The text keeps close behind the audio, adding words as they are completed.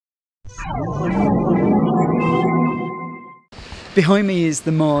Behind me is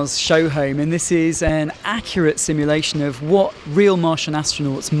the Mars show home, and this is an accurate simulation of what real Martian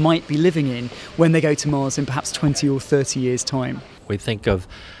astronauts might be living in when they go to Mars in perhaps 20 or 30 years' time. We think of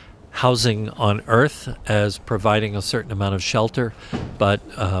housing on Earth as providing a certain amount of shelter, but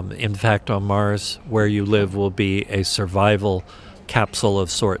in fact on Mars, where you live will be a survival capsule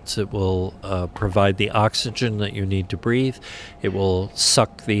of sorts. It will provide the oxygen that you need to breathe. It will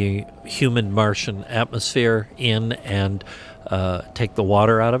suck the humid Martian atmosphere in and take the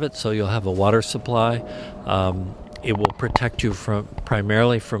water out of it, so you'll have a water supply. It will protect you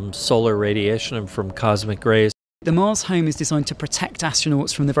primarily from solar radiation and from cosmic rays. The Mars home is designed to protect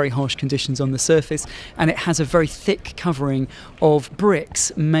astronauts from the very harsh conditions on the surface, and it has a very thick covering of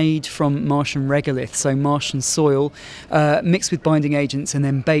bricks made from Martian regolith, so Martian soil, mixed with binding agents and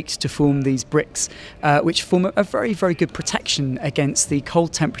then baked to form these bricks, which form a very, very good protection against the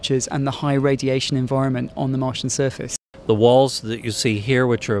cold temperatures and the high radiation environment on the Martian surface. The walls that you see here,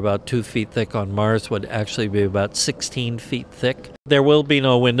 which are about 2 feet thick on Mars, would actually be about 16 feet thick. There will be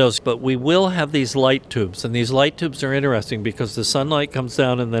no windows, but we will have these light tubes. And these light tubes are interesting because the sunlight comes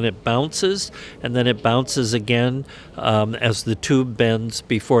down and then it bounces, and then it bounces again as the tube bends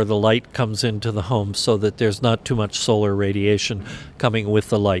before the light comes into the home, so that there's not too much solar radiation coming with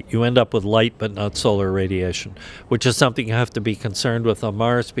the light. You end up with light but not solar radiation, which is something you have to be concerned with on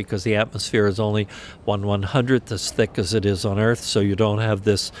Mars because the atmosphere is only 1/100th as thick as it is on Earth, so you don't have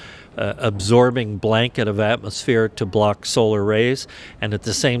this absorbing blanket of atmosphere to block solar rays, and at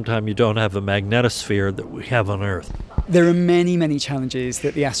the same time you don't have a magnetosphere that we have on Earth. There are many, many challenges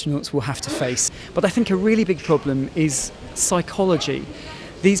that the astronauts will have to face, but I think a really big problem is psychology.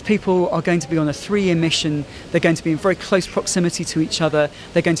 These people are going to be on a 3-year mission. They're going to be in very close proximity to each other.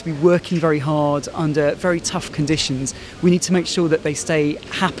 They're going to be working very hard under very tough conditions. We need to make sure that they stay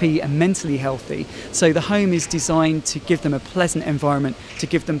happy and mentally healthy. So the home is designed to give them a pleasant environment, to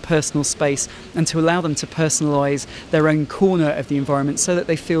give them personal space, and to allow them to personalise their own corner of the environment so that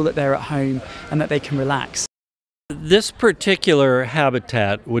they feel that they're at home and that they can relax. This particular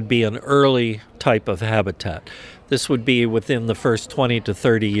habitat would be an early type of habitat. This would be within the first 20 to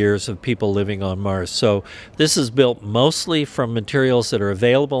 30 years of people living on Mars. So this is built mostly from materials that are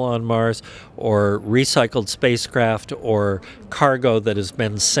available on Mars, or recycled spacecraft, or cargo that has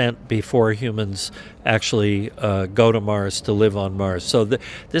been sent before humans actually go to Mars to live on Mars. So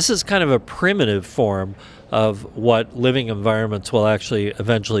this is kind of a primitive form of what living environments will actually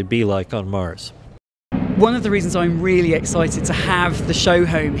eventually be like on Mars. One of the reasons I'm really excited to have the show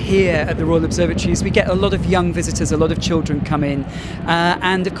home here at the Royal Observatory is we get a lot of young visitors, a lot of children come in,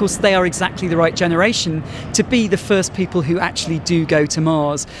 and of course they are exactly the right generation to be the first people who actually do go to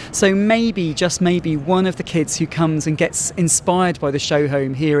Mars. So maybe, just maybe, one of the kids who comes and gets inspired by the show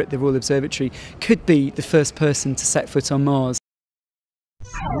home here at the Royal Observatory could be the first person to set foot on Mars.